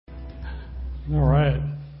All right.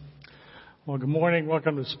 Well, good morning.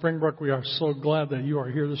 Welcome to Springbrook. We are so glad that you are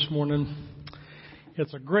here this morning.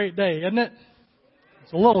 It's a great day, isn't it?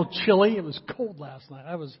 It's a little chilly. It was cold last night.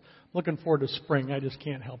 I was looking forward to spring. I just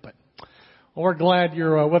can't help it. Well, we're glad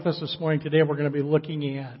you're with us this morning. Today we're going to be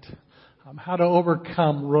looking at how to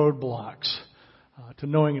overcome roadblocks to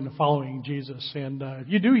knowing and following Jesus. And if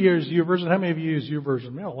you do use YouVersion, how many of you use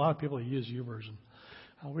YouVersion? Man, a lot of people use YouVersion.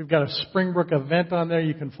 We've got a Springbrook event on there.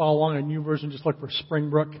 You can follow along on YouVersion. Just look for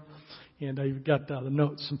Springbrook. And you've got the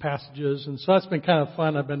notes and passages. And so that's been kind of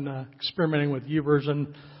fun. I've been experimenting with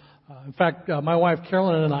YouVersion. In fact, my wife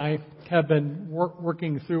Carolyn and I have been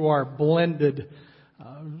working through our blended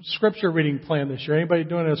scripture reading plan this year. Anybody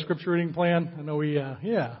doing a scripture reading plan? I know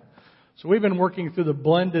yeah. So we've been working through the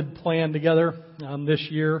blended plan together this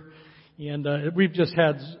year. And we've just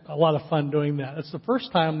had a lot of fun doing that. It's the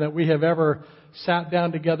first time that we have ever sat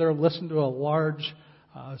down together, listened to a large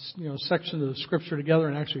section of the scripture together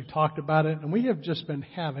and actually talked about it. And we have just been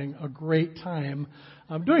having a great time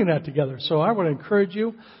doing that together. So I would encourage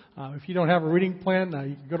you, if you don't have a reading plan,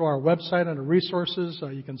 you can go to our website under resources.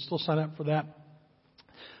 You can still sign up for that.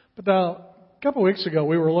 But a couple of weeks ago,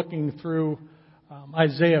 we were looking through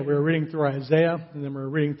Isaiah. We were reading through Isaiah, and then we were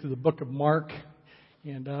reading through the book of Mark.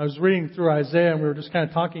 And I was reading through Isaiah, and we were just kind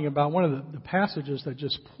of talking about one of the passages that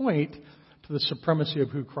just point to the supremacy of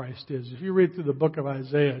who Christ is. If you read through the book of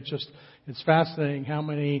Isaiah, it's fascinating how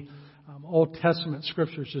many Old Testament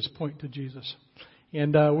scriptures just point to Jesus.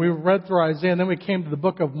 And we read through Isaiah, and then we came to the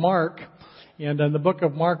book of Mark. And in the book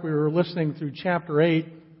of Mark, we were listening through chapter 8.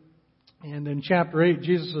 And in chapter 8,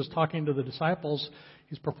 Jesus is talking to the disciples.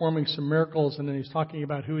 He's performing some miracles, and then he's talking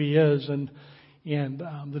about who he is. And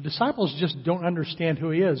the disciples just don't understand who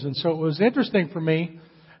he is. And so it was interesting for me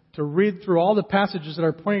to read through all the passages that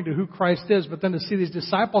are pointing to who Christ is, but then to see these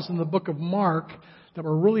disciples in the book of Mark that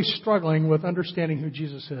were really struggling with understanding who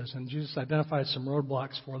Jesus is. And Jesus identified some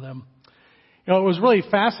roadblocks for them. It was really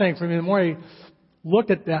fascinating for me. The more I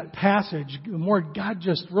looked at that passage, the more God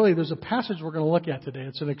there's a passage we're going to look at today.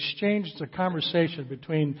 It's an exchange, it's a conversation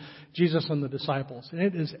between Jesus and the disciples. And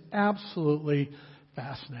it is absolutely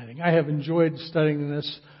fascinating. I have enjoyed studying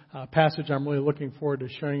this passage. I'm really looking forward to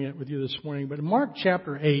sharing it with you this morning. But in Mark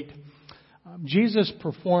chapter 8, Jesus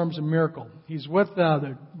performs a miracle. He's with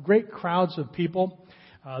the great crowds of people.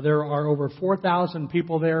 There are over 4,000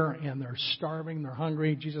 people there, and they're starving, they're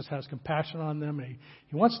hungry. Jesus has compassion on them, and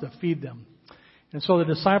he wants to feed them. And so the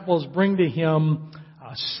disciples bring to him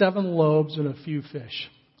 7 loaves and a few fish.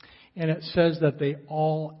 And it says that they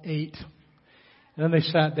all ate. And then they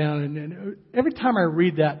sat down, and every time I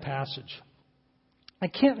read that passage, I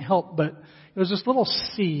can't help but it was this little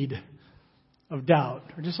seed of doubt,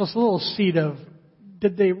 or just this little seed of,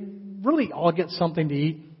 did they really all get something to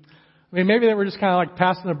eat? I mean, maybe they were just kind of like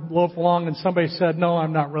passing the loaf along, and somebody said, no,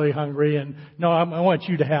 I'm not really hungry, and no, I want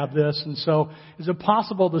you to have this. And so is it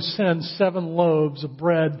possible to send 7 loaves of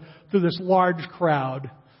bread through this large crowd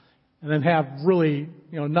and then have really,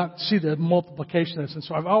 not see the multiplication of this? And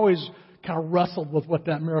so I've always kind of wrestled with what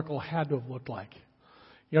that miracle had to have looked like.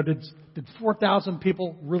 Did 4,000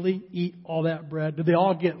 people really eat all that bread? Did they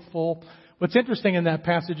all get full? What's interesting in that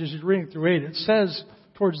passage is you're reading through 8. It says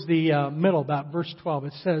towards the middle, about verse 12,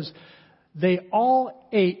 it says, they all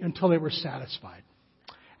ate until they were satisfied.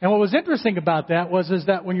 And what was interesting about that is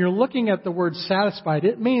that when you're looking at the word satisfied,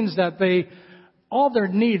 it means that all their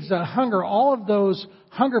needs, the hunger, all of those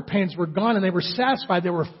hunger pains were gone and they were satisfied.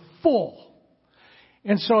 They were full.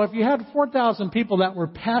 And so if you had 4,000 people that were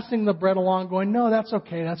passing the bread along going, no, that's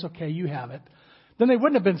okay, you have it, then they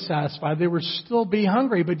wouldn't have been satisfied. They would still be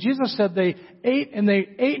hungry. But Jesus said they ate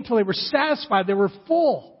until they were satisfied. They were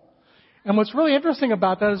full. And what's really interesting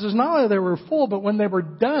about that is not only they were full, but when they were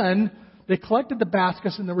done, they collected the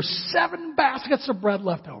baskets and there were 7 baskets of bread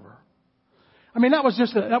left over. I mean,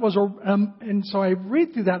 and so I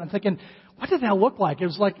read through that and I'm thinking, what did that look like? It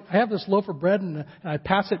was like, I have this loaf of bread and I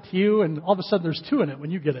pass it to you, and all of a sudden there's 2 in it when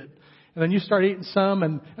you get it. And then you start eating some,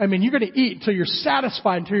 and you're going to eat until you're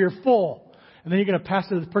satisfied, until you're full. And then you're going to pass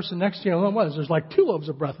it to the person next to you, and there's like 2 loaves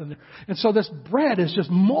of bread in there. And so this bread is just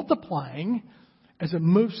multiplying as it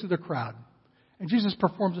moves through the crowd. And Jesus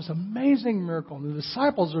performs this amazing miracle, and the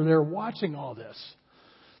disciples are there watching all this.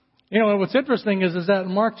 What's interesting is that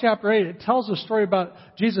in Mark chapter 8, it tells a story about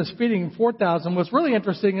Jesus feeding 4,000. What's really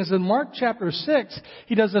interesting is in Mark chapter 6,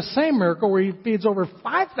 he does the same miracle where he feeds over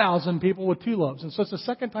 5,000 people with 2 loaves. And so it's the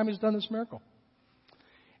second time he's done this miracle.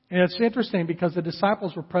 And it's interesting because the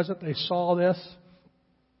disciples were present. They saw this.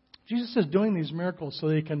 Jesus is doing these miracles so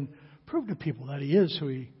that he can prove to people that he is who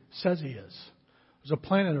he says he is. There's a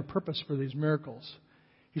plan and a purpose for these miracles.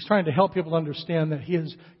 He's trying to help people understand that He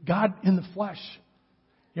is God in the flesh.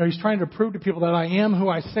 He's trying to prove to people that I am who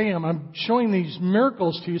I say I am. I'm showing these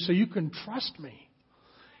miracles to you so you can trust me.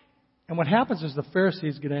 And what happens is the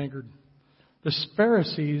Pharisees get angered. The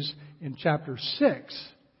Pharisees in chapter 6,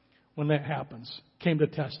 when that happens, came to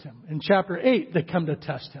test Him. In chapter 8, they come to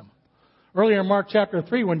test Him. Earlier in Mark chapter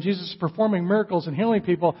 3, when Jesus was performing miracles and healing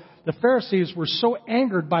people, the Pharisees were so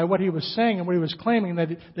angered by what He was saying and what He was claiming that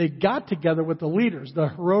they got together with the leaders, the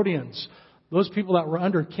Herodians, those people that were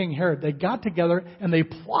under King Herod. They got together and they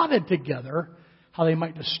plotted together how they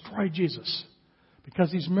might destroy Jesus.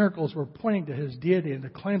 Because these miracles were pointing to His deity, and the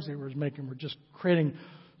claims that He was making were just creating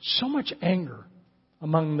so much anger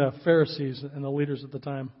among the Pharisees and the leaders at the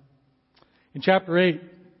time. In chapter 8,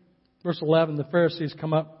 verse 11, the Pharisees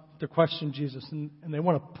come up to question Jesus, and they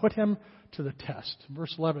want to put Him to the test. In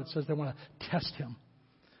verse 11, it says they want to test Him.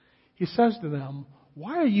 He says to them,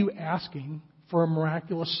 "Why are you asking for a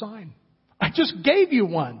miraculous sign? I just gave you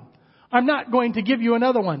one. I'm not going to give you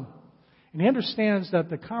another one." And He understands that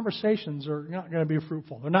the conversations are not going to be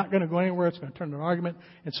fruitful. They're not going to go anywhere. It's going to turn into an argument.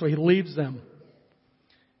 And so He leaves them.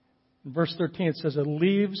 In verse 13, it says it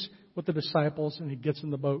leaves with the disciples, and He gets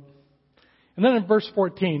in the boat. And then in verse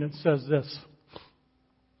 14, it says this.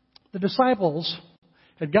 The disciples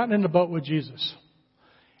had gotten in the boat with Jesus,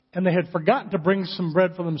 and they had forgotten to bring some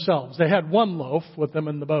bread for themselves. They had one loaf with them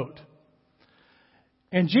in the boat.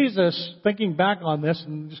 And Jesus, thinking back on this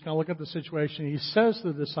and just kind of look at the situation, He says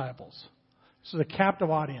to the disciples, this is a captive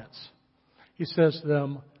audience. He says to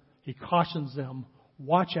them, He cautions them,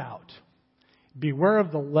 watch out. Beware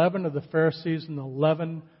of the leaven of the Pharisees and the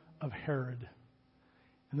leaven of Herod.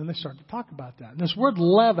 And then they start to talk about that. And this word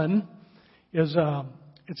leaven is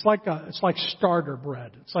it's like starter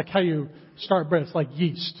bread. It's like how you start bread. It's like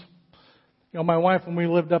yeast. My wife, when we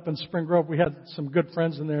lived up in Spring Grove, we had some good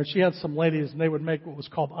friends in there. She had some ladies, and they would make what was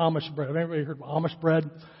called Amish bread. Have anybody heard of Amish bread?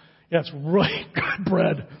 Yeah, it's really good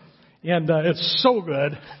bread. And it's so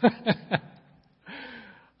good.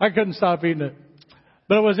 I couldn't stop eating it.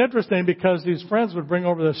 But it was interesting because these friends would bring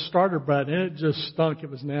over this starter bread, and it just stunk. It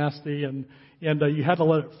was nasty, and you had to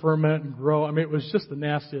let it ferment and grow. I mean, it was just the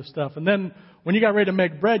nastiest stuff. And then when you got ready to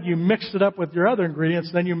make bread, you mixed it up with your other ingredients,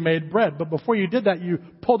 and then you made bread. But before you did that, you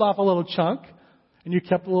pulled off a little chunk, and you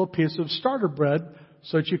kept a little piece of starter bread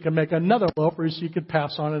so that you can make another loaf, or so you could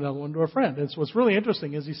pass on another one to a friend. And so what's really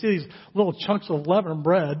interesting is you see these little chunks of leaven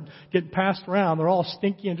bread getting passed around. They're all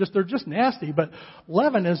stinky and they're just nasty. But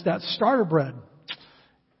leaven is that starter bread.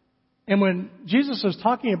 And when Jesus is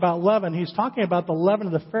talking about leaven, He's talking about the leaven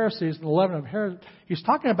of the Pharisees and the leaven of Herod. He's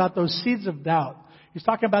talking about those seeds of doubt. He's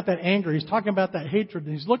talking about that anger. He's talking about that hatred.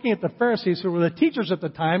 And He's looking at the Pharisees who were the teachers at the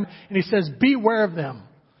time, and He says, beware of them.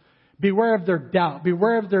 Beware of their doubt.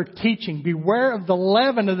 Beware of their teaching. Beware of the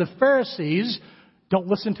leaven of the Pharisees. Don't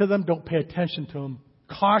listen to them. Don't pay attention to them.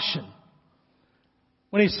 Caution.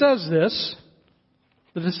 When He says this,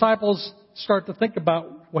 the disciples start to think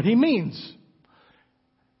about what He means.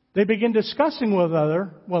 They begin discussing with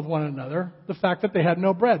one another the fact that they had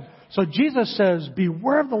no bread. So Jesus says,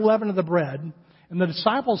 beware of the leaven of the bread. And the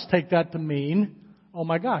disciples take that to mean, oh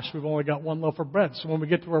my gosh, we've only got one loaf of bread. So when we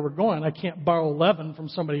get to where we're going, I can't borrow leaven from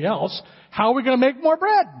somebody else. How are we going to make more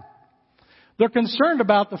bread? They're concerned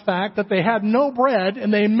about the fact that they had no bread,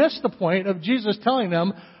 and they missed the point of Jesus telling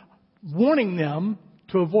them, warning them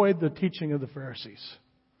to avoid the teaching of the Pharisees.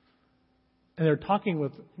 And they're talking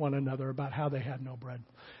with one another about how they had no bread.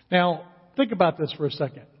 Now, think about this for a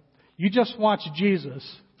second. You just watched Jesus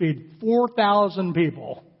feed 4,000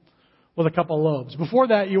 people with a couple of loaves. Before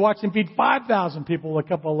that, you watched Him feed 5,000 people with a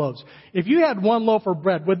couple of loaves. If you had one loaf of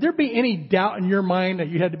bread, would there be any doubt in your mind that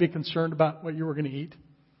you had to be concerned about what you were going to eat?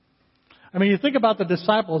 I mean, you think about the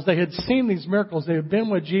disciples. They had seen these miracles. They had been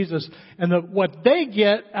with Jesus. And what they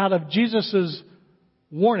get out of Jesus'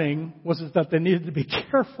 warning was that they needed to be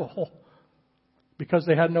careful because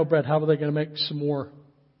they had no bread. How were they going to make some more?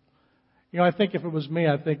 I think if it was me,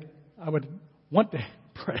 I think I would want to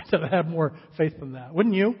pray that I have more faith than that.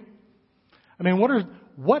 Wouldn't you? I mean,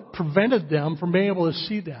 what prevented them from being able to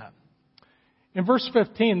see that? In verse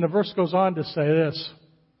 15, the verse goes on to say this.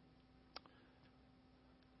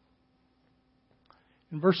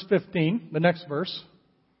 In verse 15, the next verse,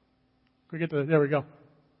 there we go.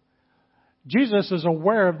 Jesus is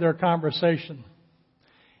aware of their conversation.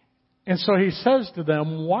 And so He says to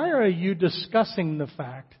them, why are you discussing the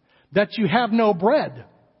fact that you have no bread?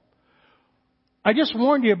 I just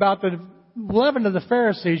warned you about the leaven of the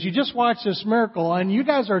Pharisees. You just watched this miracle, and you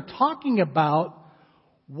guys are talking about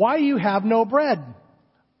why you have no bread.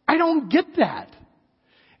 I don't get that.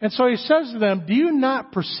 And so He says to them, do you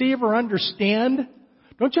not perceive or understand?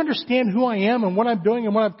 Don't you understand who I am and what I'm doing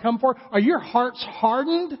and what I've come for? Are your hearts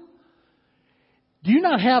hardened? Do you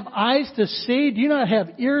not have eyes to see? Do you not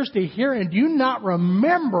have ears to hear? And do you not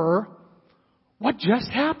remember what just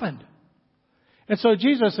happened? And so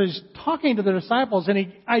Jesus is talking to the disciples, and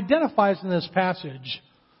he identifies in this passage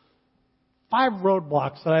 5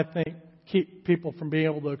 roadblocks that I think keep people from being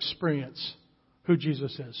able to experience who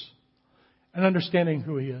Jesus is and understanding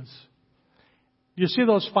who he is. Do you see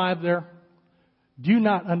those 5 there? Do you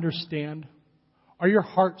not understand? Are your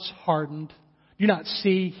hearts hardened? Do you not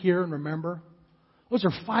see, hear, and remember? Those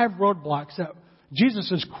are 5 roadblocks that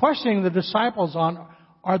Jesus is questioning the disciples on.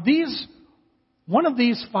 Are these one of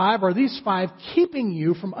these 5, are these 5 keeping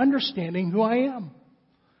you from understanding who I am?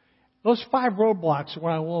 Those 5 roadblocks are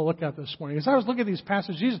what I want to look at this morning. As I was looking at these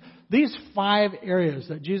passages, these 5 areas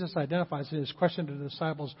that Jesus identifies in his question to the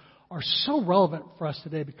disciples are so relevant for us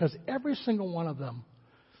today because every single one of them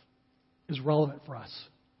is relevant for us.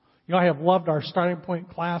 You know, I have loved our starting point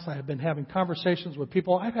class. I have been having conversations with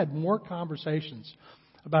people. I've had more conversations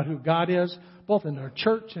about who God is, both in our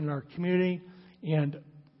church and our community, and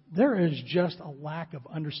there is just a lack of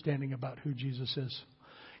understanding about who Jesus is.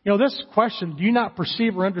 You know, this question, do you not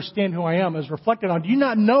perceive or understand who I am, is reflected on, do you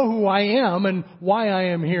not know who I am and why I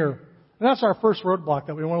am here? And that's our first roadblock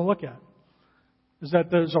that we want to look at, is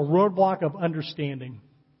that there's a roadblock of understanding.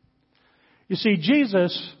 You see,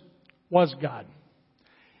 Jesus was God.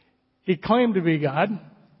 He claimed to be God.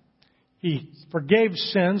 He forgave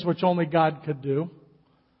sins, which only God could do.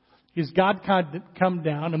 He's God come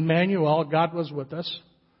down, Emmanuel, God was with us.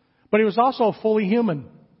 But he was also fully human.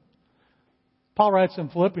 Paul writes in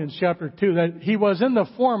Philippians chapter 2 that he was in the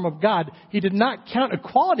form of God. He did not count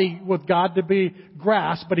equality with God to be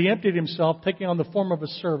grasped, but he emptied himself, taking on the form of a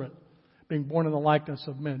servant, being born in the likeness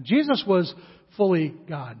of men. Jesus was fully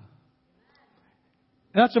God.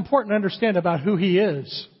 And that's important to understand about who he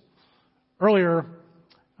is. Earlier,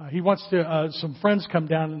 some friends come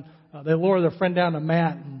down and they lower their friend down a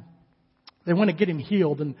mat and they want to get him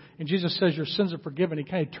healed. And Jesus says, your sins are forgiven. He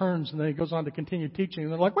kind of turns and then he goes on to continue teaching.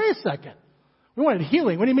 And they're like, wait a second. We wanted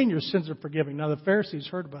healing. What do you mean your sins are forgiven? Now, the Pharisees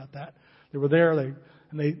heard about that. They were there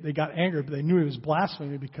and they got angry, but they knew he was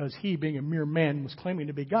blaspheming because he, being a mere man, was claiming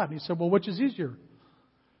to be God. And he said, well, which is easier,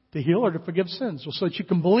 to heal or to forgive sins? Well, so that you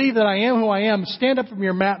can believe that I am who I am, stand up from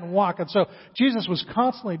your mat and walk. And so Jesus was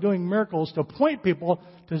constantly doing miracles to point people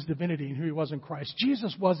to his divinity and who he was in Christ.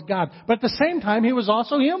 Jesus was God. But at the same time, he was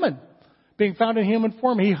also human. Being found in human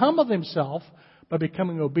form, he humbled himself by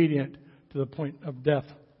becoming obedient to the point of death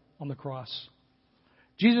on the cross.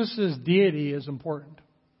 Jesus' deity is important.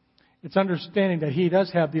 It's understanding that he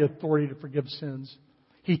does have the authority to forgive sins.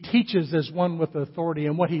 He teaches as one with authority,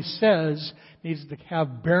 and what he says needs to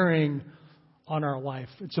have bearing on our life.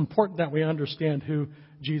 It's important that we understand who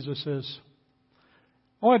Jesus is.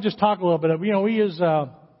 I want to just talk a little bit.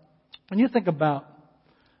 When you think about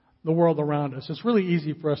the world around us, it's really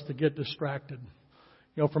easy for us to get distracted,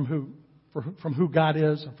 from who God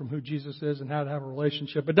is and from who Jesus is and how to have a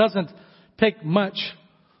relationship. It doesn't take much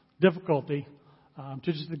difficulty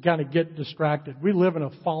to just kind of get distracted. We live in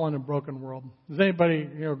a fallen and broken world. Does anybody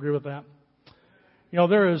agree with that?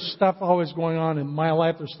 There is stuff always going on in my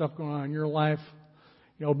life. There's stuff going on in your life.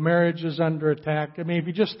 Marriage is under attack. I mean, if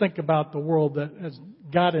you just think about the world that as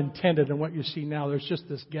God intended and what you see now, there's just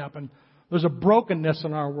this gap. And there's a brokenness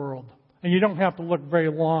in our world. And you don't have to look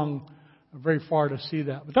very far to see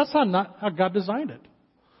that. But that's not how God designed it.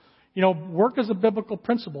 Work is a biblical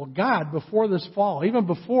principle. God, before this fall, even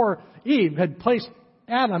before Eve had placed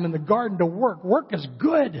Adam in the garden to work, work is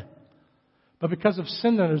good. But because of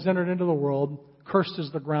sin that has entered into the world, cursed is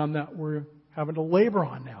the ground that we're having to labor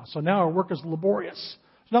on now. So now our work is laborious.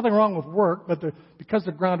 There's nothing wrong with work, but because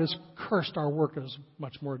the ground is cursed, our work is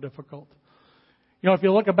much more difficult. If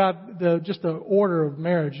you look about the order of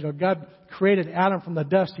marriage, God created Adam from the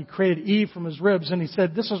dust. He created Eve from his ribs. And he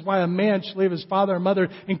said, this is why a man should leave his father and mother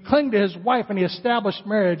and cling to his wife. And he established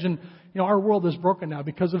marriage. And, our world is broken now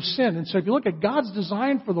because of sin. And so if you look at God's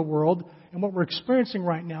design for the world and what we're experiencing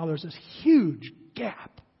right now, there's this huge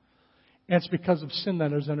gap. And it's because of sin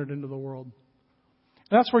that has entered into the world.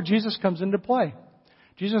 And that's where Jesus comes into play.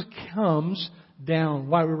 Jesus comes down.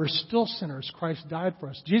 While we were still sinners, Christ died for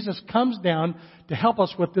us. Jesus comes down to help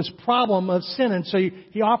us with this problem of sin. And so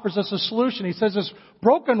he offers us a solution. He says, this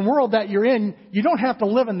broken world that you're in, you don't have to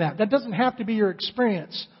live in that. That doesn't have to be your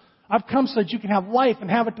experience. I've come so that you can have life and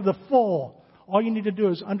have it to the full. All you need to do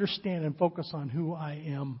is understand and focus on who I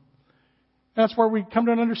am. That's where we come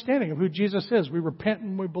to an understanding of who Jesus is. We repent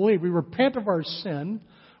and we believe. We repent of our sin.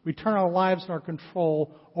 We turn our lives and our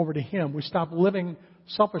control over to Him. We stop living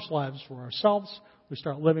selfish lives for ourselves. we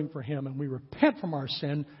start living for Him, and we repent from our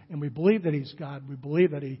sin, and we believe that He's God. We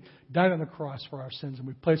believe that He died on the cross for our sins, and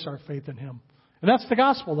we place our faith in Him. And that's the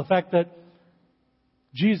gospel, the fact that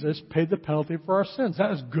Jesus paid the penalty for our sins.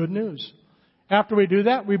 That is good news. After we do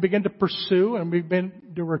that, we begin to pursue, and we begin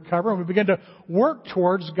to recover, and we begin to work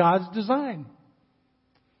towards God's design.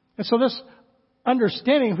 And so this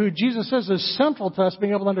understanding of who Jesus is central to us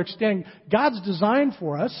being able to understand God's design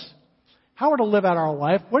for us, how we're to live out our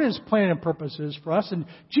life, what His plan and purpose is for us. And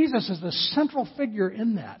Jesus is the central figure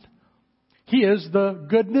in that. He is the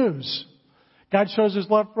good news. God shows His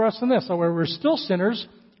love for us in this. So where we're still sinners,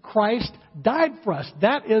 Christ died for us.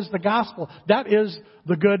 That is the gospel. That is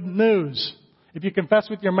the good news. If you confess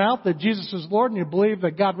with your mouth that Jesus is Lord and you believe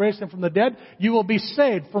that God raised Him from the dead, you will be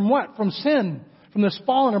saved. From what? From sin. From this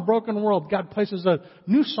fallen and broken world. God places a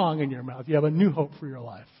new song in your mouth. You have a new hope for your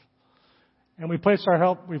life. And we place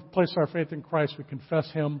our faith in Christ. We confess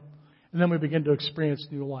Him. And then we begin to experience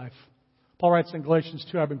new life. Paul writes in Galatians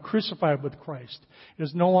 2, I've been crucified with Christ. It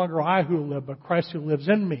is no longer I who live, but Christ who lives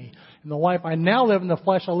in me. In the life I now live in the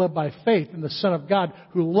flesh, I live by faith in the Son of God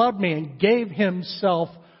who loved me and gave Himself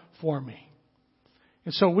for me.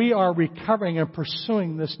 And so we are recovering and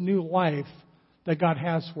pursuing this new life that God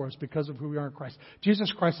has for us because of who we are in Christ.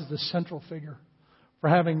 Jesus Christ is the central figure for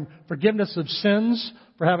having forgiveness of sins,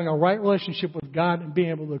 for having a right relationship with God, and being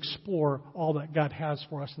able to explore all that God has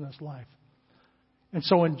for us in this life. And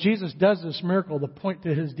so when Jesus does this miracle to point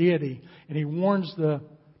to His deity, and He warns the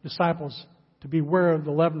disciples to beware of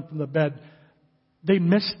the leaven from the bed, they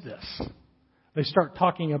miss this. They start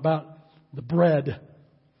talking about the bread.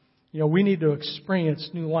 We need to experience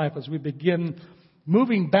new life as we begin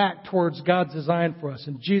moving back towards God's design for us.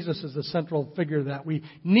 And Jesus is the central figure that we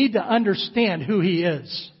need to understand who He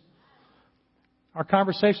is. Our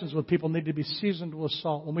conversations with people need to be seasoned with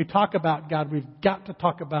salt. When we talk about God, we've got to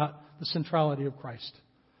talk about the centrality of Christ.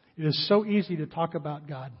 It is so easy to talk about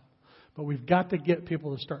God, but we've got to get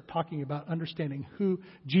people to start talking about understanding who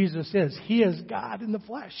Jesus is. He is God in the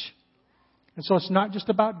flesh. And so it's not just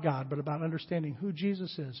about God, but about understanding who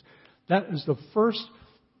Jesus is. That is the first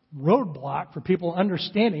roadblock for people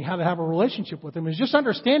understanding how to have a relationship with Him, is just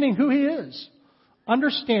understanding who He is.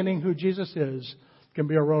 Understanding who Jesus is can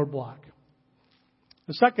be a roadblock.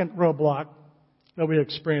 The second roadblock that we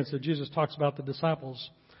experience that Jesus talks about the disciples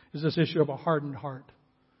is this issue of a hardened heart.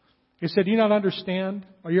 He said, do you not understand?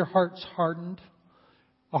 Are your hearts hardened?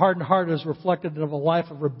 A hardened heart is reflective of a life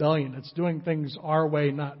of rebellion. It's doing things our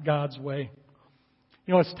way, not God's way.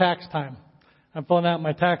 It's tax time. I'm filling out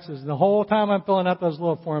my taxes. And the whole time I'm filling out those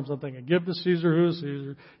little forms, I'm thinking, give to Caesar who is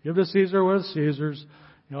Caesar. Give to Caesar what is Caesar's.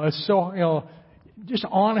 It's so, just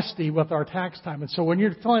honesty with our tax time. And so when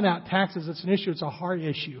you're filling out taxes, it's an issue. It's a hard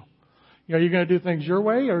issue. Are you going to do things your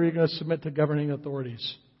way, or are you going to submit to governing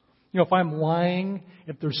authorities? If I'm lying,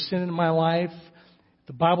 if there's sin in my life,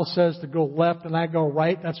 the Bible says to go left and I go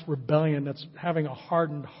right, that's rebellion. That's having a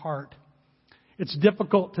hardened heart. It's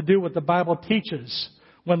difficult to do what the Bible teaches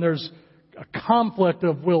when there's a conflict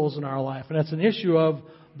of wills in our life. And it's an issue of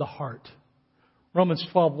the heart. Romans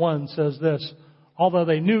 12:1 says this, although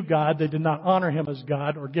they knew God, they did not honor Him as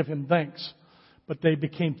God or give Him thanks. But they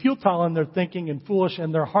became futile in their thinking and foolish,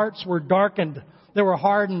 and their hearts were darkened. They were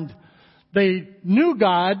hardened. They knew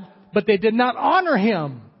God, but they did not honor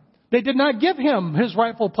Him. They did not give Him His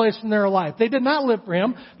rightful place in their life. They did not live for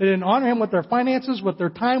Him. They didn't honor Him with their finances, with their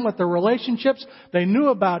time, with their relationships. They knew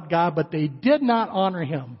about God, but they did not honor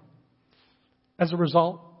Him. As a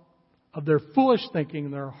result of their foolish thinking,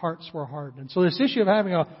 their hearts were hardened. And so this issue of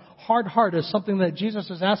having a hard heart is something that Jesus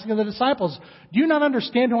is asking of the disciples. Do you not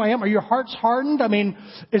understand who I am? Are your hearts hardened?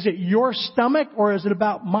 Is it your stomach, or is it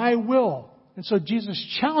about my will? And so Jesus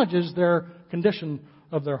challenges their condition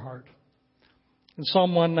of their heart. In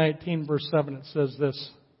Psalm 119, verse 7, it says this,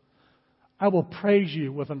 I will praise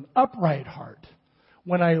you with an upright heart.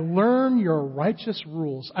 When I learn your righteous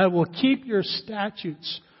rules, I will keep your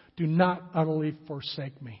statutes. Do not utterly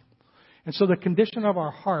forsake me. And so the condition of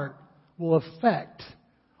our heart will affect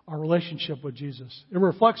our relationship with Jesus. It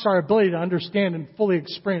reflects our ability to understand and fully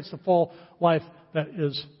experience the full life that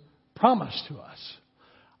is promised to us.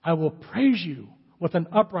 I will praise you with an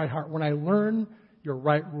upright heart when I learn your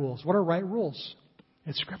right rules. What are right rules?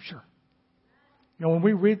 It's Scripture. When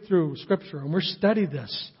we read through Scripture and we study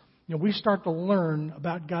this, we start to learn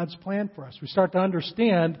about God's plan for us. We start to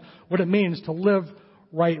understand what it means to live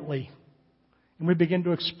rightly. And we begin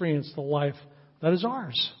to experience the life that is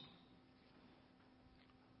ours.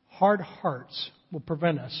 Hard hearts will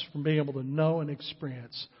prevent us from being able to know and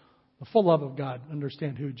experience the full love of God,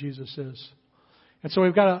 understand who Jesus is. And so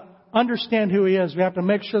we've got to understand who He is. We have to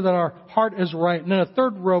make sure that our heart is right. And then a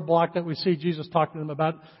third roadblock that we see Jesus talking to them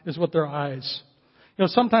about is with their eyes. You know,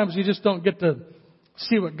 sometimes you just don't get to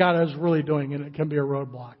see what God is really doing, and it can be a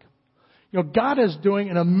roadblock. You know, God is doing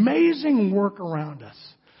an amazing work around us.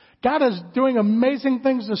 God is doing amazing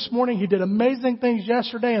things this morning. He did amazing things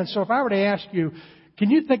yesterday. And so if I were to ask you, can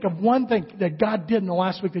you think of one thing that God did in the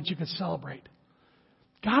last week that you could celebrate?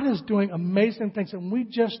 God is doing amazing things, and we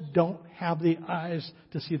just don't have the eyes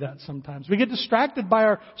to see that sometimes. We get distracted by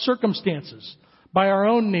our circumstances, by our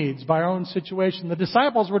own needs, by our own situation. The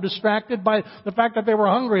disciples were distracted by the fact that they were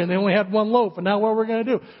hungry and they only had one loaf, and now what we're going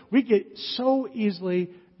to do? We get so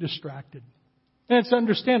easily distracted. And it's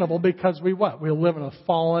understandable because we live in a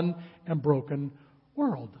fallen and broken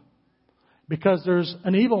world. Because there's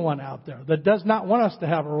an evil one out there that does not want us to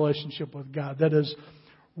have a relationship with God, that is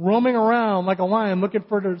roaming around like a lion looking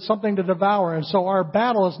for something to devour. And so our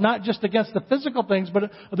battle is not just against the physical things,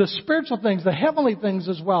 but the spiritual things, the heavenly things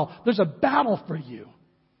as well. There's a battle for you.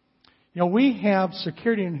 You know, we have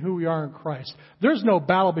security in who we are in Christ. There's no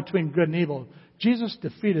battle between good and evil. Jesus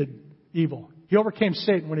defeated evil. He overcame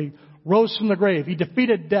Satan when He rose from the grave. He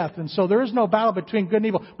defeated death. And so there is no battle between good and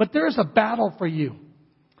evil. But there is a battle for you.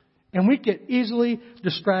 And we get easily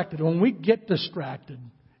distracted. When we get distracted,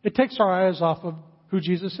 it takes our eyes off of who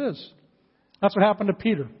Jesus is. That's what happened to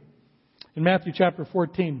Peter in Matthew chapter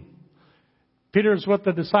 14. Peter's with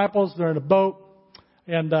the disciples. They're in a boat.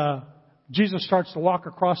 And Jesus starts to walk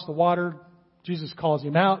across the water. Jesus calls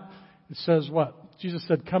him out. It says what? Jesus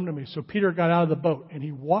said, "Come to me." So Peter got out of the boat and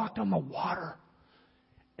he walked on the water.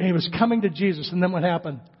 And he was coming to Jesus. And then what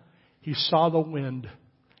happened? He saw the wind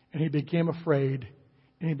and he became afraid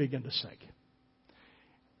and he began to sink.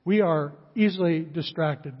 We are easily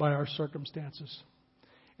distracted by our circumstances.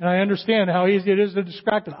 And I understand how easy it is to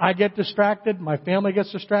distract. I get distracted. My family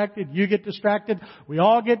gets distracted. You get distracted. We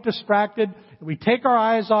all get distracted. We take our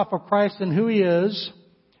eyes off of Christ and who He is,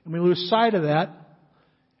 and we lose sight of that.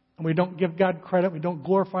 And we don't give God credit. We don't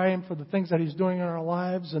glorify Him for the things that He's doing in our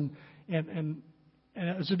lives. And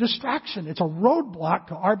it's a distraction. It's a roadblock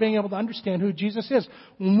to our being able to understand who Jesus is.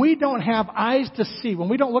 When we don't have eyes to see, when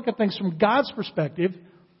we don't look at things from God's perspective,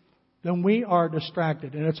 then we are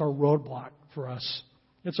distracted. And it's a roadblock for us.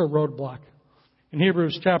 It's a roadblock. In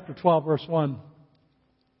Hebrews chapter 12, verse 1, it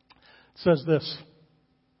says this: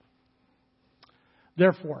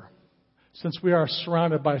 "Therefore, since we are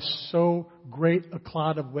surrounded by so great a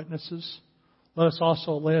cloud of witnesses, let us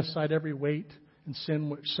also lay aside every weight and sin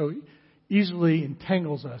which so easily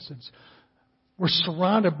entangles us." We're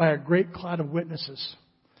surrounded by a great cloud of witnesses.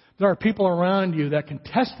 There are people around you that can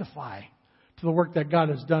testify to the work that God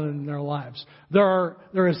has done in their lives. There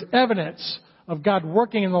is evidence of God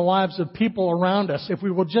working in the lives of people around us. If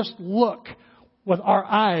we will just look with our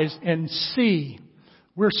eyes and see,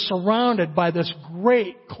 we're surrounded by this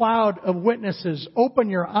great cloud of witnesses. Open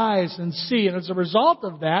your eyes and see. And as a result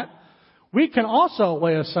of that, we can also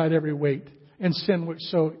lay aside every weight and sin which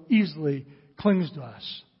so easily clings to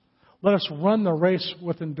us. Let us run the race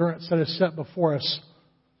with endurance that is set before us.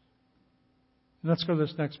 And let's go to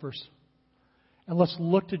this next verse. And let's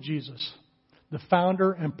look to Jesus, the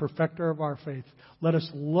founder and perfecter of our faith. Let us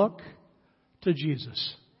look to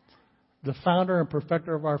Jesus, the founder and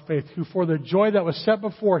perfecter of our faith, who for the joy that was set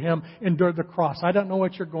before Him endured the cross. I don't know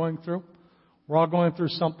what you're going through. We're all going through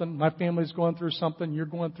something. My family's going through something. You're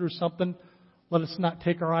going through something. Let us not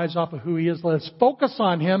take our eyes off of who He is. Let us focus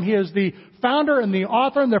on Him. He is the founder and the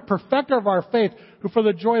author and the perfecter of our faith, who for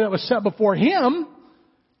the joy that was set before Him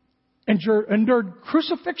endured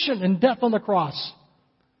crucifixion and death on the cross,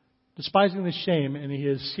 despising the shame, and He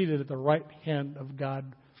is seated at the right hand of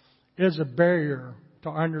God. It is a barrier to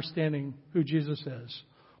our understanding who Jesus is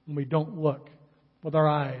when we don't look with our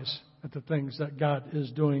eyes at the things that God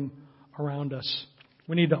is doing around us.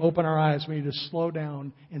 We need to open our eyes. We need to slow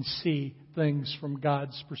down and see things from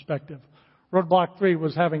God's perspective. Roadblock 3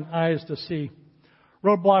 was having eyes to see.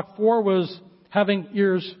 Roadblock 4 was having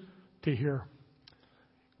ears to hear.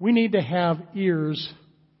 We need to have ears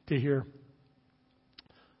to hear.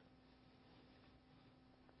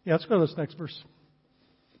 Yeah, let's go to this next verse.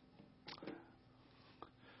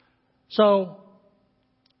 So,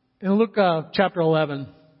 in Luke chapter 11,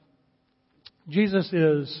 Jesus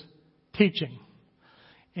is teaching.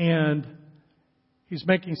 And He's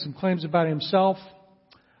making some claims about Himself.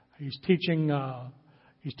 He's teaching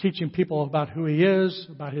people about who He is,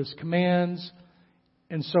 about His commands.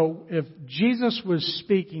 And so if Jesus was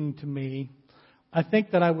speaking to me, I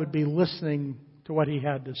think that I would be listening to what He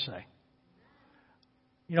had to say.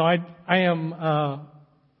 You know, I am,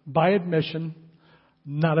 by admission,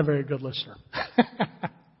 not a very good listener.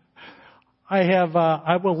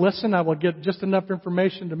 I will listen. I will get just enough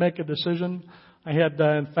information to make a decision. I had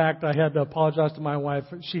to apologize to my wife.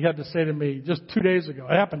 She had to say to me just 2 days ago.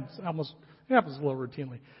 It happens a little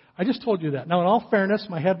routinely. I just told you that. Now, in all fairness,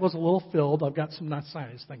 my head was a little filled. I've got some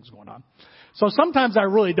sinus things going on. So sometimes I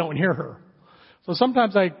really don't hear her. So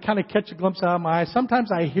sometimes I kind of catch a glimpse out of my eyes.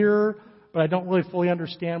 Sometimes I hear her, but I don't really fully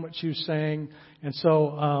understand what she was saying. And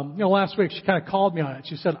so, last week she kind of called me on it.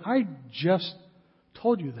 She said, I just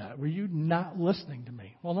told you that. Were you not listening to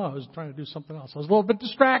me? Well, no, I was trying to do something else. I was a little bit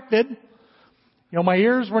distracted. My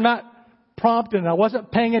ears were not prompt and I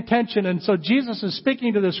wasn't paying attention. And so Jesus is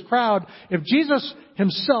speaking to this crowd. If Jesus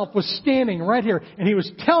himself was standing right here and he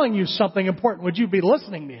was telling you something important, would you be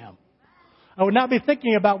listening to him? I would not be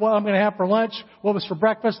thinking about what I'm going to have for lunch, what was for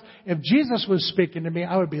breakfast. If Jesus was speaking to me,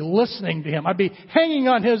 I would be listening to him. I'd be hanging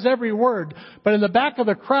on his every word. But in the back of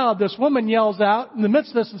the crowd, this woman yells out in the midst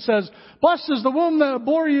of this and says, "Blessed is the womb that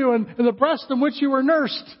bore you and the breast in which you were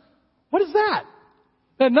nursed." What is that?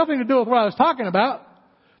 That had nothing to do with what I was talking about.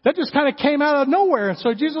 That just kind of came out of nowhere. And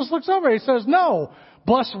so Jesus looks over. He says, no,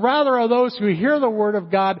 blessed rather are those who hear the word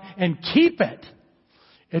of God and keep it.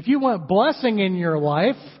 If you want blessing in your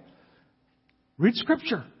life, read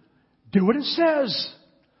Scripture. Do what it says.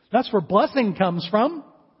 That's where blessing comes from.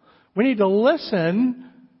 We need to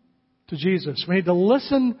listen to Jesus. We need to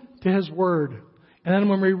listen to his word. And then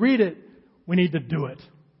when we read it, we need to do it.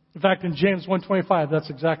 In fact, in James 1:25, that's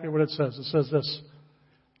exactly what it says. It says this: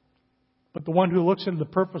 "But the one who looks into the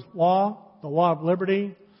perfect law, the law of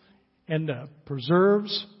liberty, and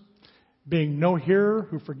preserves, being no hearer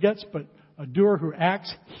who forgets, but a doer who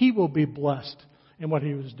acts, he will be blessed in what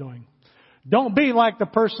he was doing." Don't be like the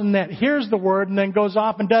person that hears the word and then goes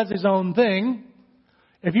off and does his own thing.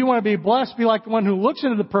 If you want to be blessed, be like the one who looks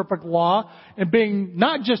into the perfect law and being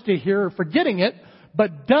not just a hearer, forgetting it,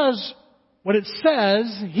 but does what it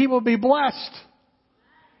says, he will be blessed.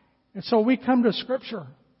 And so we come to Scripture.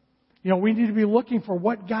 We need to be looking for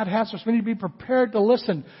what God has for us. We need to be prepared to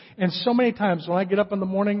listen. And so many times when I get up in the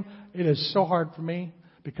morning, it is so hard for me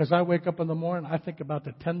because I wake up in the morning, I think about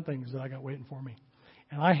the 10 things that I got waiting for me.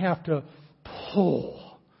 And I have to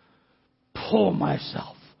pull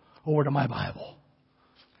myself over to my Bible.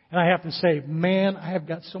 And I have to say, man, I have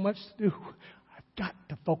got so much to do. I've got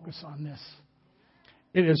to focus on this.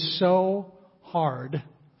 It is so hard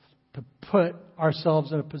to put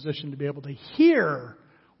ourselves in a position to be able to hear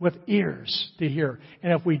with ears to hear.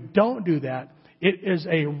 And if we don't do that, it is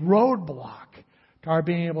a roadblock to our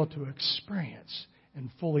being able to experience and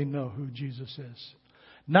fully know who Jesus is.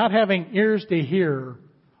 Not having ears to hear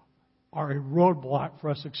are a roadblock for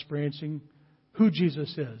us experiencing who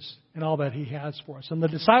Jesus is and all that he has for us. And the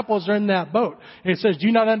disciples are in that boat. And it says, do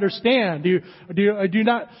you not understand? Do you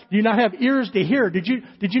not have ears to hear? Did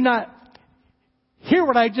you not hear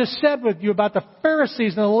what I just said with you about the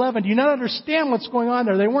Pharisees and the leaven? Do you not understand what's going on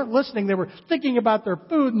there? They weren't listening. They were thinking about their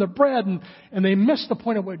food and the bread, and they missed the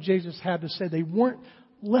point of what Jesus had to say. They weren't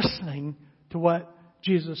listening to what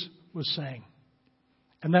Jesus was saying.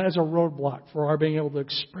 And that is a roadblock for our being able to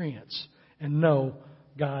experience and know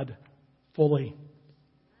God fully.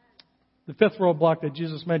 The fifth roadblock that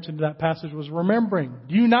Jesus mentioned in that passage was remembering.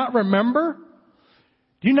 Do you not remember?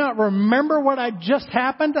 Do you not remember what had just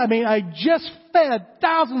happened? I just fed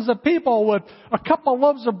thousands of people with a couple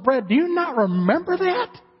loaves of bread. Do you not remember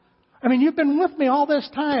that? You've been with me all this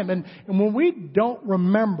time. And when we don't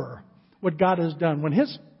remember what God has done,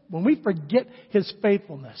 when we forget his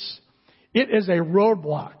faithfulness, it is a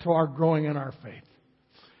roadblock to our growing in our faith.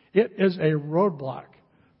 It is a roadblock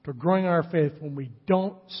to growing in our faith when we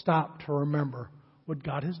don't stop to remember what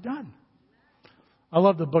God has done. I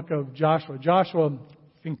love the book of Joshua. Joshua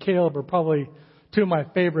and Caleb are probably two of my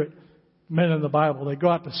favorite men in the Bible. They go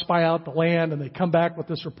out to spy out the land and they come back with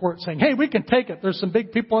this report saying, hey, we can take it. There's some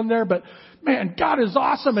big people in there, but man, God is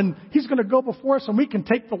awesome and he's going to go before us and we can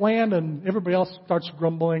take the land. And everybody else starts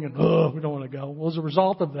grumbling and, we don't want to go. Well, as a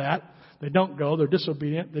result of that, they don't go. They're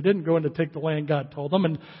disobedient. They didn't go in to take the land God told them.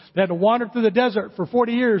 And they had to wander through the desert for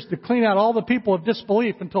 40 years to clean out all the people of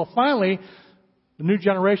disbelief until finally the new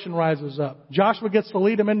generation rises up. Joshua gets to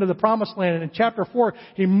lead them into the promised land. And in chapter 4,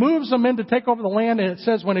 he moves them in to take over the land. And it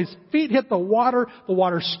says when his feet hit the water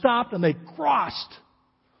stopped and they crossed.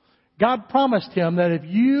 God promised him that if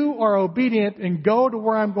you are obedient and go to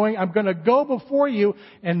where I'm going to go before you.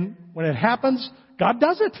 And when it happens, God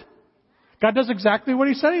does it. God does exactly what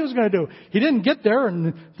he said he was going to do. He didn't get there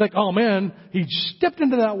and think, oh man, he stepped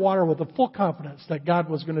into that water with the full confidence that God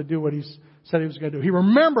was going to do what he said he was going to do. He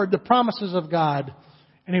remembered the promises of God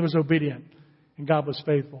and he was obedient and God was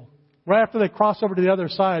faithful. Right after they cross over to the other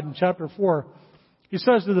side in chapter 4, He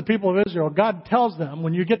says to the people of Israel, God tells them,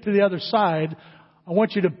 when you get to the other side, I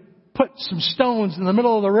want you to put some stones in the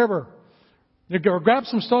middle of the river. You grab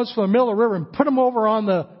some stones from the middle of the river and put them over on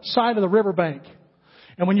the side of the riverbank.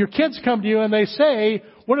 And when your kids come to you and they say,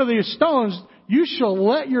 what are these stones? You shall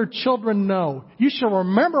let your children know. You shall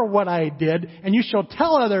remember what I did, and you shall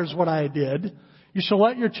tell others what I did. You shall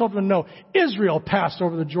let your children know. Israel passed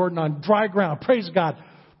over the Jordan on dry ground. Praise God.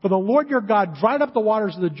 For the Lord your God dried up the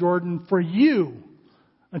waters of the Jordan for you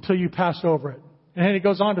until you passed over it. And then he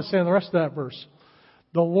goes on to say in the rest of that verse,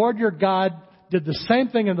 the Lord your God did the same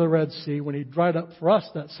thing in the Red Sea when he dried up for us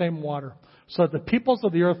that same water, so that the peoples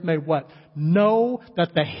of the earth may what? Know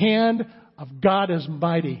that the hand of God is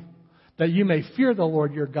mighty, that you may fear the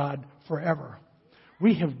Lord your God forever.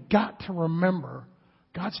 We have got to remember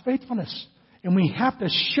God's faithfulness, and we have to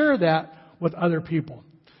share that with other people.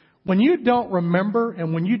 When you don't remember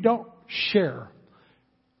and when you don't share,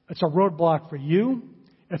 it's a roadblock for you.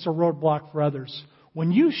 It's a roadblock for others.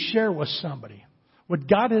 When you share with somebody what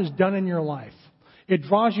God has done in your life, it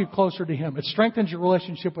draws you closer to Him. It strengthens your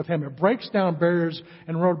relationship with Him. It breaks down barriers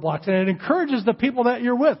and roadblocks. And it encourages the people that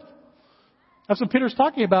you're with. That's what Peter's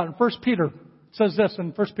talking about in 1 Peter. It says this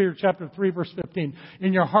in 1 Peter chapter 3, verse 15.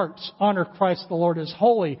 In your hearts, honor Christ the Lord as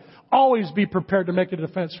holy. Always be prepared to make a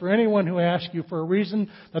defense for anyone who asks you for a reason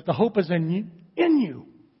that the hope is in you.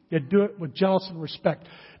 Yet do it with gentleness and respect.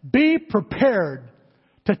 Be prepared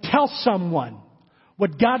to tell someone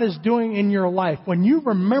what God is doing in your life. When you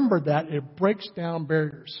remember that, it breaks down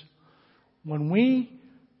barriers. When we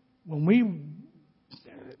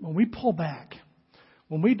pull back,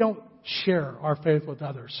 when we don't share our faith with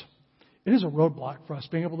others, it is a roadblock for us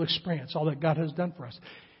being able to experience all that God has done for us.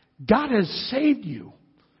 God has saved you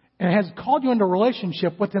and has called you into a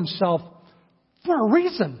relationship with Himself for a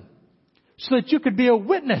reason, so that you could be a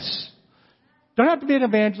witness. Don't have to be an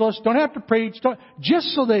evangelist. Don't have to preach. Just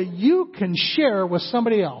so that you can share with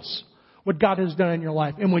somebody else what God has done in your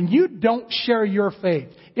life. And when you don't share your faith,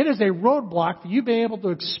 it is a roadblock for you being able to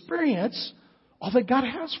experience all that God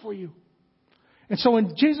has for you. And so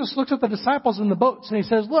when Jesus looks at the disciples in the boats and He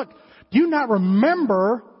says, look, do you not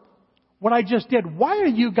remember what I just did? Why are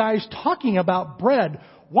you guys talking about bread?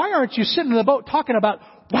 Why aren't you sitting in the boat talking about,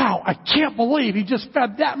 wow, I can't believe He just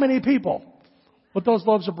fed that many people with those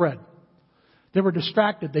loaves of bread? They were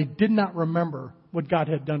distracted. They did not remember what God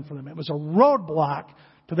had done for them. It was a roadblock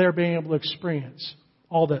to their being able to experience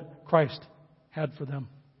all that Christ had for them.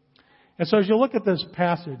 And so as you look at this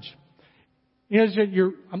passage,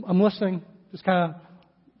 I'm listening, just kind of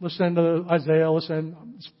listening to Isaiah, listening,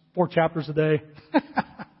 4 chapters a day.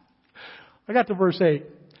 I got to verse 8,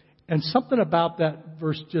 and something about that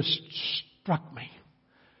verse just struck me.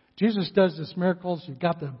 Jesus does these miracles. You've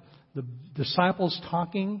got the disciples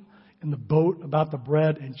talking in the boat about the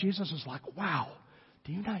bread, and Jesus is like, wow,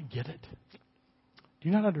 do you not get it? Do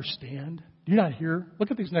you not understand? Do you not hear? Look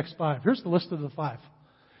at these next 5. Here's the list of the 5.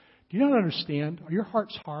 Do you not understand? Are your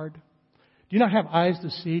hearts hard? Do you not have eyes to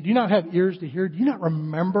see? Do you not have ears to hear? Do you not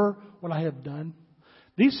remember what I have done?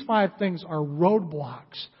 These 5 things are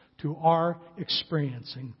roadblocks to our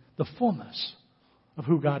experiencing the fullness of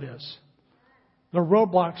who God is. They're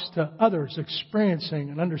roadblocks to others experiencing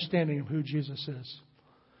an understanding of who Jesus is.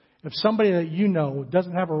 If somebody that you know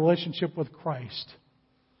doesn't have a relationship with Christ,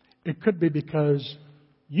 it could be because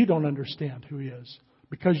you don't understand who He is.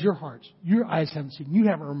 Because your eyes haven't seen, you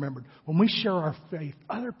haven't remembered. When we share our faith,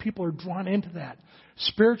 other people are drawn into that.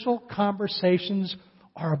 Spiritual conversations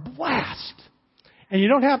are a blast. And you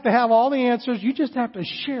don't have to have all the answers. You just have to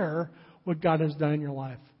share what God has done in your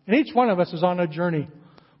life. And each one of us is on a journey.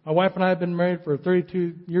 My wife and I have been married for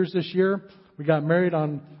 32 years this year. We got married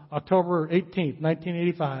on October 18th,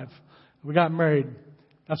 1985. We got married.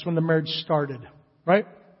 That's when the marriage started, right?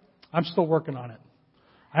 I'm still working on it.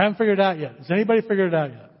 I haven't figured it out yet. Has anybody figured it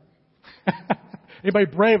out yet? Anybody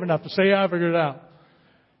brave enough to say, yeah, I figured it out?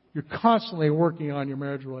 You're constantly working on your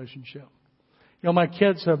marriage relationship. You know, my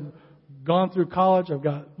kids have gone through college. I've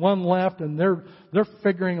got one left, and they're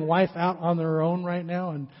figuring life out on their own right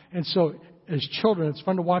now. And so as children, it's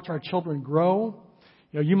fun to watch our children grow.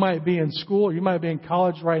 You know, you might be in school, or you might be in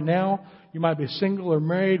college right now. You might be single or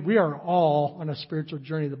married. We are all on a spiritual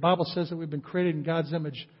journey. The Bible says that we've been created in God's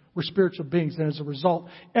image. We're spiritual beings. And as a result,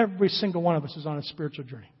 every single one of us is on a spiritual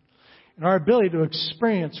journey. And our ability to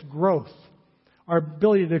experience growth, our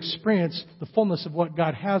ability to experience the fullness of what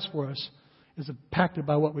God has for us is impacted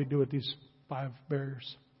by what we do with these 5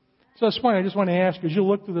 barriers. So this morning, I just want to ask you, as you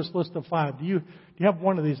look through this list of 5, do you have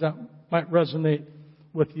one of these that might resonate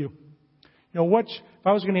with you? You know, if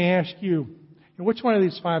I was going to ask you, which one of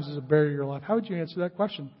these 5 is a barrier in your life, how would you answer that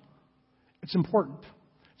question? It's important.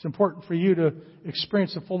 It's important for you to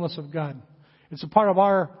experience the fullness of God. It's a part of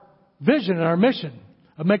our vision and our mission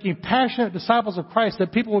of making passionate disciples of Christ,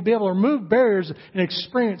 that people will be able to remove barriers and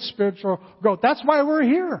experience spiritual growth. That's why we're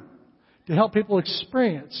here, to help people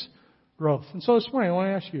experience growth. And so this morning I want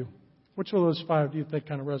to ask you, which of those 5 do you think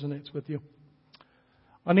kind of resonates with you?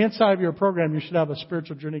 On the inside of your program, you should have a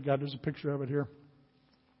spiritual journey guide. There's a picture of it here.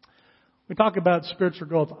 We talk about spiritual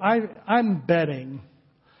growth. I'm betting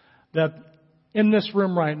that in this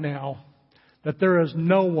room right now, that there is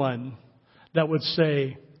no one that would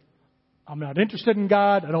say, I'm not interested in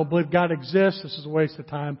God. I don't believe God exists. This is a waste of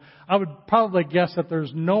time. I would probably guess that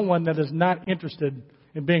there's no one that is not interested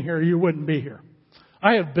in being here. You wouldn't be here.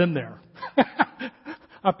 I have been there.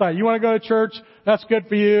 I thought, you want to go to church? That's good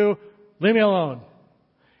for you. Leave me alone.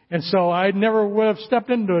 And so I never would have stepped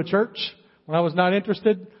into a church when I was not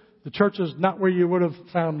interested. The church is not where you would have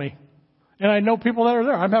found me. And I know people that are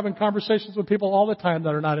there. I'm having conversations with people all the time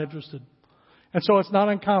that are not interested. And so it's not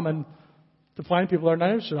uncommon to find people that are not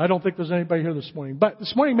interested. I don't think there's anybody here this morning. But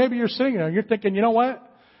this morning, maybe you're sitting there and you're thinking, you know what?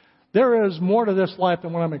 There is more to this life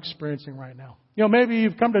than what I'm experiencing right now. You know, maybe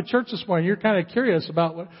you've come to church this morning. You're kind of curious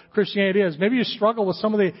about what Christianity is. Maybe you struggle with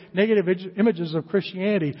some of the negative images of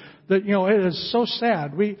Christianity. That, you know, it is so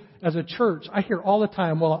sad. We, as a church, I hear all the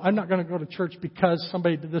time, well, I'm not going to go to church because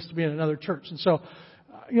somebody did this to me in another church. And so,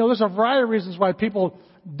 you know, there's a variety of reasons why people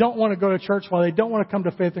don't want to go to church, why they don't want to come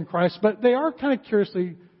to faith in Christ, but they are kind of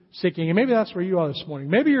curiously seeking. And maybe that's where you are this morning.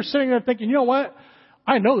 Maybe you're sitting there thinking, you know what?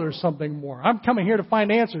 I know there's something more. I'm coming here to find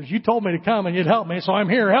answers. You told me to come and you'd help me, so I'm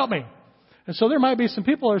here. Help me. And so there might be some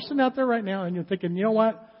people that are sitting out there right now and you're thinking, you know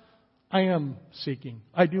what? I am seeking.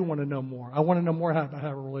 I do want to know more. I want to know more about how to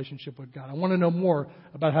have a relationship with God. I want to know more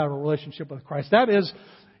about how to have a relationship with Christ. That is,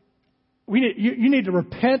 you need to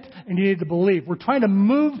repent and you need to believe. We're trying to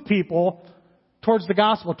move people towards the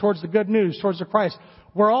gospel, towards the good news, towards the Christ.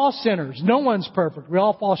 We're all sinners. No one's perfect. We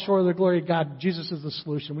all fall short of the glory of God. Jesus is the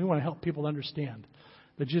solution. We want to help people understand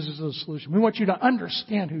that Jesus is the solution. We want you to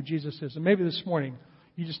understand who Jesus is. And maybe this morning,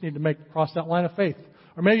 you just need to cross that line of faith.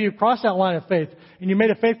 Or maybe you've crossed that line of faith and you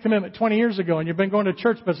made a faith commitment 20 years ago and you've been going to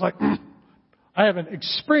church, but it's like, I haven't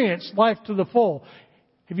experienced life to the full.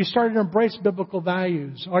 Have you started to embrace biblical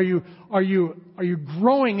values? Are you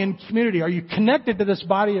growing in community? Are you connected to this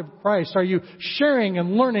body of Christ? Are you sharing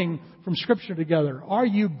and learning from Scripture together? Are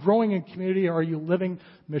you growing in community? Or are you living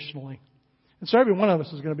missionally? And so every one of us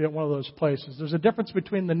is going to be at one of those places. There's a difference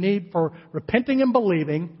between the need for repenting and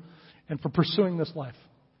believing and for pursuing this life.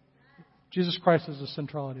 Jesus Christ is the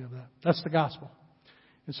centrality of that. That's the gospel.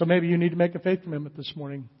 And so maybe you need to make a faith commitment this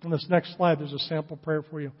morning. On this next slide, there's a sample prayer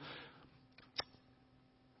for you.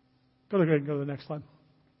 Go ahead and go to the next slide.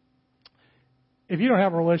 If you don't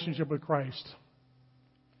have a relationship with Christ,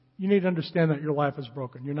 you need to understand that your life is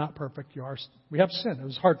broken. You're not perfect. We have sin. It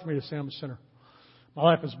was hard for me to say I'm a sinner. My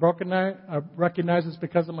life is broken. I recognize it's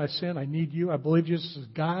because of my sin. I need you. I believe Jesus is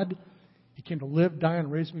God. He came to live, die, and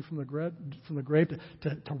raise me from the grave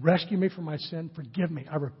to rescue me from my sin. Forgive me.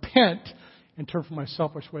 I repent and turn from my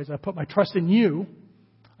selfish ways. I put my trust in you.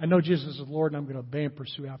 I know Jesus is Lord, and I'm going to obey and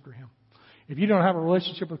pursue after Him. If you don't have a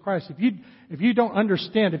relationship with Christ, if you don't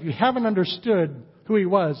understand, if you haven't understood who He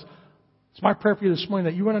was, it's my prayer for you this morning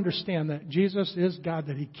that you would understand that Jesus is God,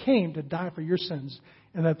 that He came to die for your sins,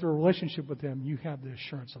 and that through a relationship with Him, you have the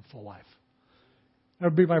assurance of full life. That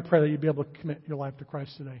would be my prayer, that you'd be able to commit your life to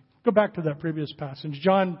Christ today. Go back to that previous passage,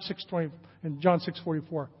 John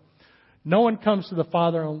 6:44. No one comes to the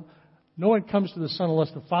Son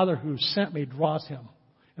unless the Father who sent me draws him,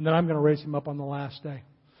 and then I'm going to raise him up on the last day.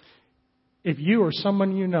 If you or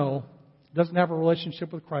someone you know doesn't have a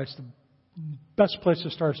relationship with Christ, the best place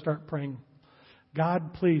to start praying,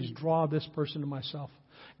 God, please draw this person to myself.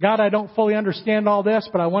 God, I don't fully understand all this,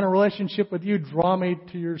 but I want a relationship with you. Draw me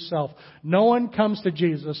to yourself. No one comes to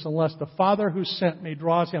Jesus unless the Father who sent me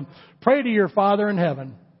draws him. Pray to your Father in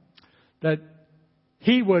heaven that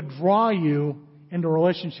He would draw you into a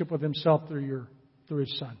relationship with Himself through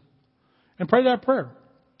His Son. And pray that prayer.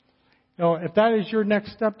 You know, if that is your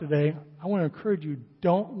next step today, I want to encourage you,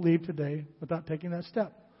 don't leave today without taking that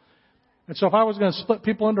step. And so if I was going to split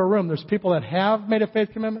people into a room, there's people that have made a faith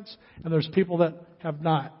commitments, and there's people that have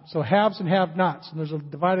not. So haves and have-nots, and there's a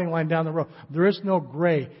dividing line down the road. There is no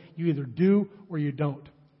gray. You either do or you don't.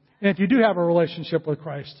 And if you do have a relationship with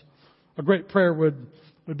Christ, a great prayer would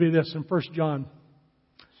be this in 1 John,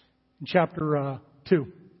 in chapter 2.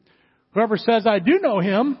 Whoever says, I do know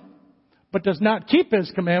Him, but does not keep His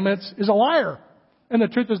commandments, is a liar, and the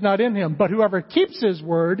truth is not in him. But whoever keeps His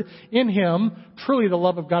word, in him truly the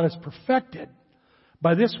love of God is perfected.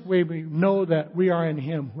 By this way we know that we are in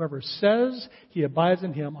Him. Whoever says he abides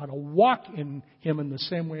in Him ought to walk in Him in the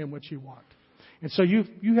same way in which He walked. And so you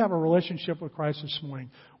have a relationship with Christ this morning.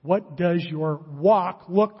 What does your walk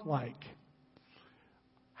look like?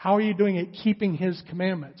 How are you doing it keeping His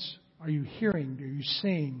commandments? Are you hearing? Are you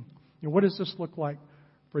seeing? What does this look like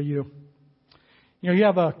for you? You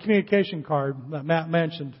have a communication card that Matt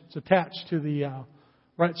mentioned. It's attached to the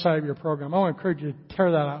right side of your program. I want to encourage you to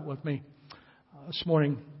tear that out with me this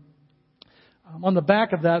morning. On the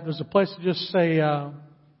back of that, there's a place to just say, I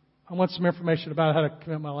want some information about how to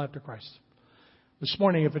commit my life to Christ. This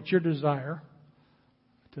morning, if it's your desire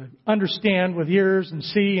to understand with ears and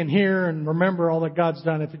see and hear and remember all that God's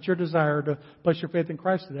done, if it's your desire to place your faith in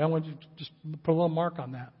Christ today, I want you to just put a little mark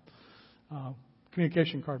on that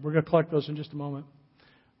communication card. We're going to collect those in just a moment.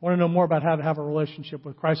 I want to know more about how to have a relationship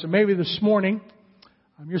with Christ. And maybe this morning,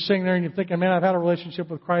 you're sitting there and you're thinking, man, I've had a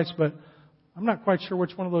relationship with Christ, but I'm not quite sure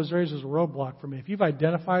which one of those areas is a roadblock for me. If you've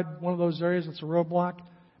identified one of those areas that's a roadblock,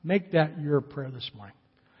 make that your prayer this morning.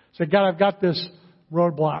 Say, God, I've got this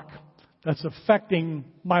roadblock that's affecting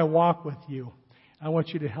my walk with you. I want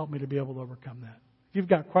you to help me to be able to overcome that. If you've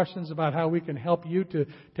got questions about how we can help you to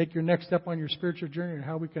take your next step on your spiritual journey or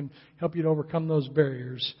how we can help you to overcome those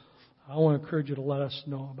barriers, I want to encourage you to let us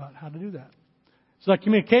know about how to do that. So that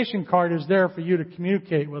communication card is there for you to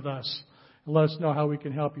communicate with us and let us know how we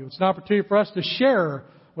can help you. It's an opportunity for us to share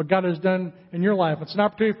what God has done in your life. It's an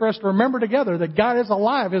opportunity for us to remember together that God is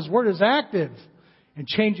alive. His Word is active and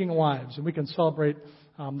changing lives, and we can celebrate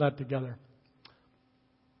that together.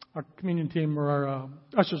 Our communion team or our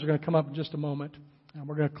ushers are going to come up in just a moment, and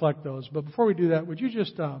we're going to collect those. But before we do that, would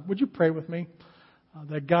you pray with me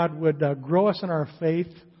that God would grow us in our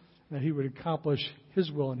faith, that He would accomplish His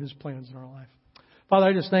will and His plans in our life. Father,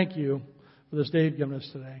 I just thank you for this day you've given us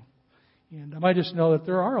today. And I might just know that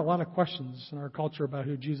there are a lot of questions in our culture about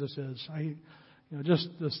who Jesus is. Just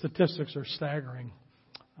the statistics are staggering.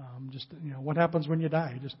 What happens when you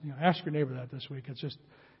die? Just ask your neighbor that this week. There's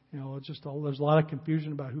a lot of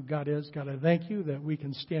confusion about who God is. God, I thank you that we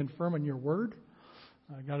can stand firm in your word.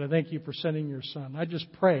 God, I thank you for sending your Son. I just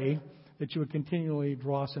pray that you would continually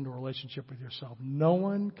draw us into a relationship with yourself. No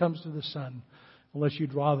one comes to the Son unless you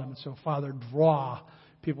draw them. And so, Father, draw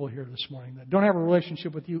people here this morning that don't have a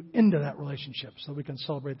relationship with you into that relationship so we can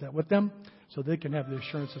celebrate that with them so they can have the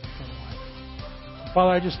assurance of eternal life.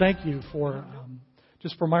 Father, I just thank you for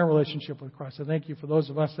my relationship with Christ. I thank you for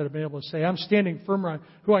those of us that have been able to say, I'm standing firm on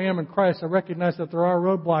who I am in Christ. I recognize that there are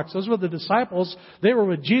roadblocks. Those were the disciples. They were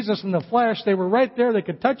with Jesus in the flesh. They were right there. They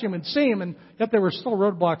could touch Him and see Him, and yet there were still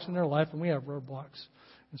roadblocks in their life, and we have roadblocks.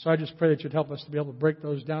 And so I just pray that you'd help us to be able to break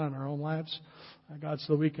those down in our own lives, God,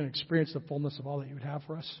 so that we can experience the fullness of all that you would have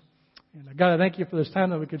for us. And God, I thank you for this time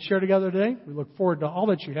that we could share together today. We look forward to all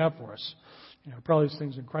that you have for us. I pray all these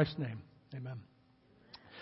things in Christ's name. Amen.